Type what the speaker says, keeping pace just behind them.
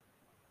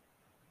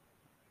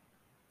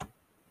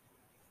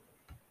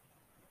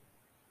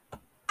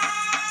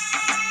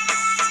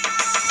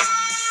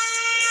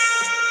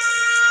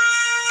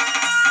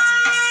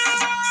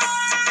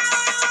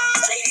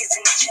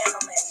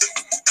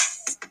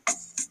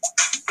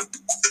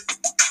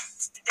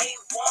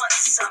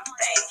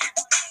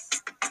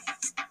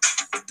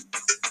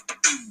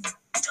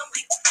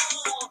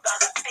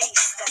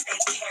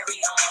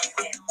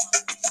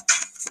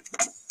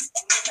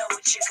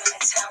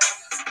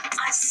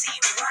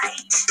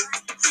right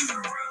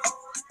through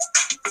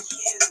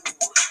you.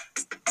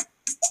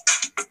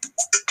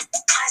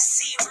 I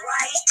see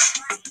right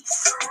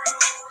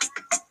through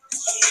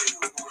you.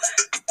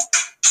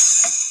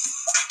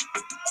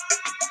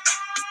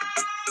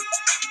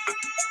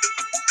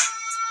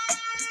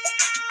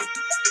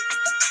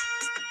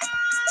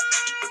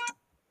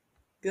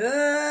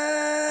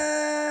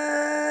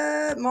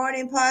 Good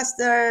morning,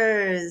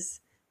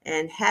 pastors,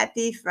 and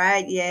happy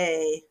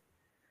Friday.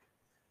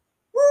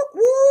 Whoop,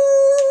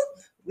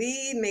 whoop.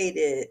 We made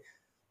it.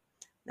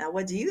 Now,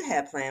 what do you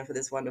have planned for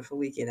this wonderful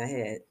weekend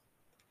ahead?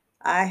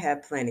 I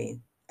have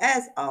plenty,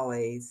 as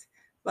always.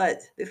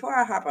 But before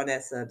I hop on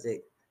that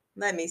subject,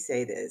 let me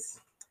say this.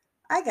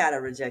 I got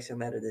a rejection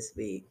letter this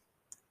week.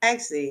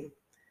 Actually,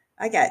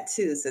 I got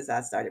two since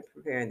I started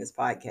preparing this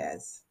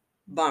podcast.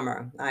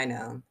 Bummer, I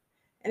know.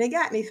 And it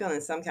got me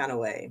feeling some kind of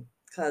way,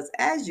 because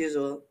as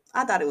usual,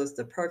 I thought it was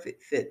the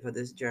perfect fit for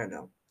this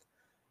journal.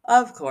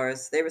 Of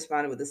course, they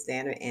responded with the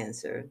standard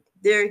answer.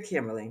 Dear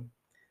Kimberly,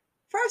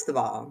 first of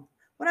all,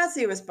 when I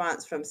see a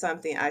response from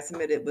something I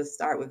submitted with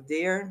start with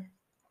dear,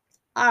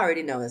 I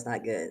already know it's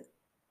not good.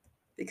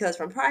 Because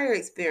from prior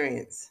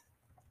experience,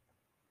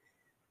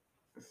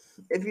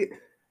 if you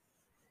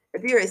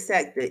if you're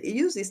accepted, it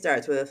usually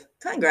starts with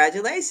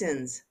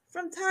congratulations.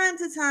 From time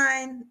to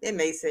time, it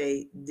may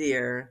say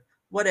dear,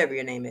 whatever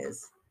your name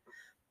is.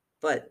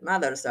 But my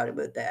letter started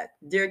with that.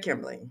 Dear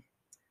Kimberly,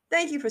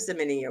 thank you for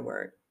submitting your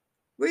work.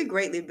 We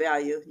greatly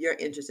value your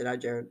interest in our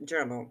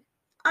journal.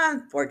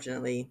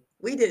 Unfortunately,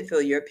 we didn't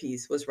feel your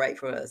piece was right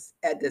for us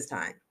at this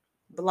time.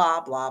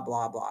 Blah, blah,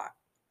 blah, blah.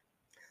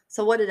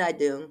 So, what did I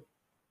do?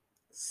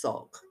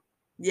 Sulk.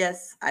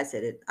 Yes, I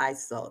said it. I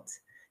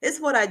sulked. It's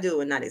what I do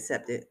when not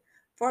accepted.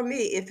 For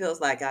me, it feels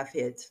like I've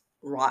hit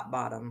rock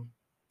bottom,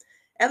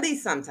 at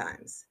least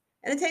sometimes.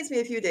 And it takes me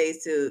a few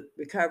days to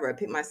recover and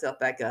pick myself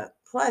back up.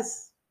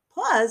 Plus,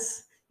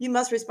 you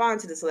must respond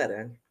to this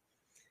letter.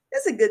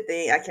 It's a good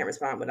thing I can't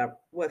respond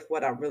with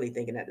what I'm really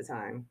thinking at the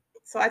time.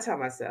 So I tell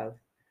myself,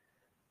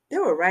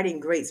 there were writing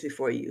greats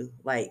before you,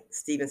 like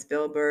Steven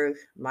Spielberg,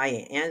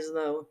 Maya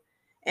Angelou,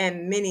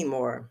 and many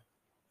more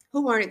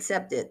who weren't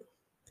accepted.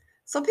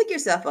 So pick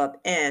yourself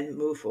up and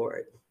move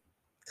forward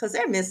because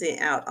they're missing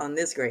out on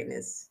this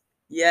greatness.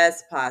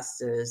 Yes,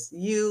 posters,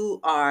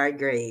 you are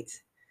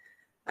great.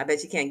 I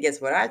bet you can't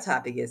guess what our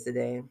topic is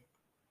today.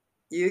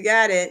 You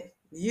got it.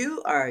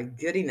 You are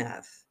good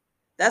enough.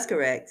 That's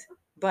correct.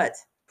 But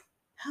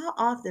how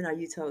often are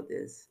you told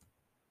this?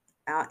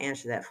 I'll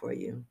answer that for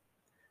you.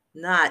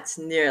 Not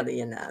nearly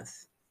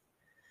enough.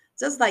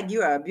 Just like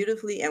you are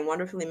beautifully and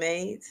wonderfully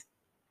made,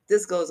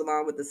 this goes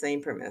along with the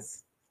same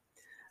premise.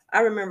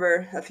 I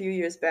remember a few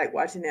years back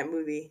watching that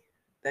movie,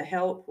 The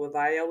Help with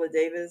Viola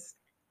Davis.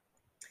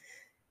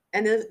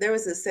 And there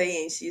was a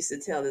saying she used to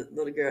tell the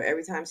little girl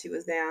every time she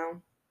was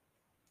down,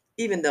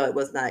 even though it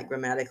was not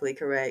grammatically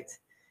correct.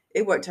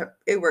 It worked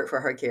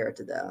for her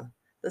character though.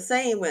 The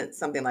saying went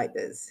something like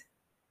this: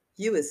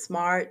 you is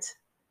smart,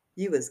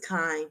 you is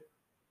kind,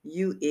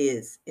 you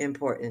is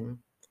important.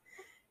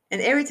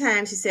 And every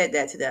time she said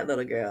that to that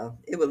little girl,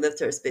 it would lift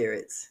her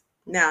spirits.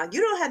 Now, you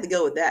don't have to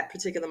go with that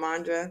particular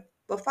mantra,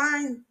 but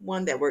find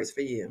one that works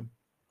for you.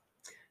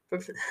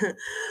 From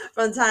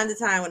from time to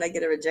time, when I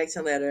get a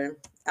rejection letter,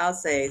 I'll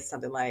say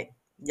something like,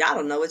 y'all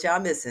don't know what y'all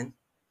missing.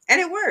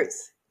 And it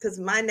works because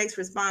my next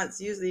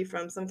response, usually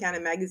from some kind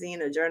of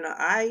magazine or journal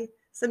I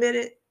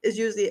submitted, is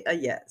usually a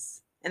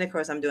yes. And of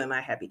course, I'm doing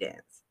my happy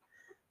dance.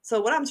 So,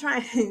 what I'm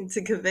trying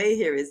to convey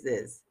here is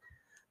this: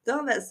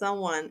 don't let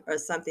someone or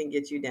something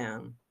get you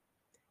down.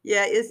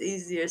 Yeah, it's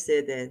easier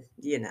said than,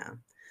 you know.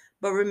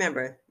 But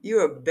remember, you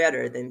are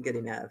better than good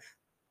enough.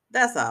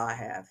 That's all I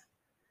have.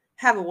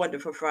 Have a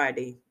wonderful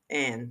Friday,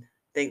 and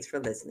thanks for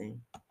listening.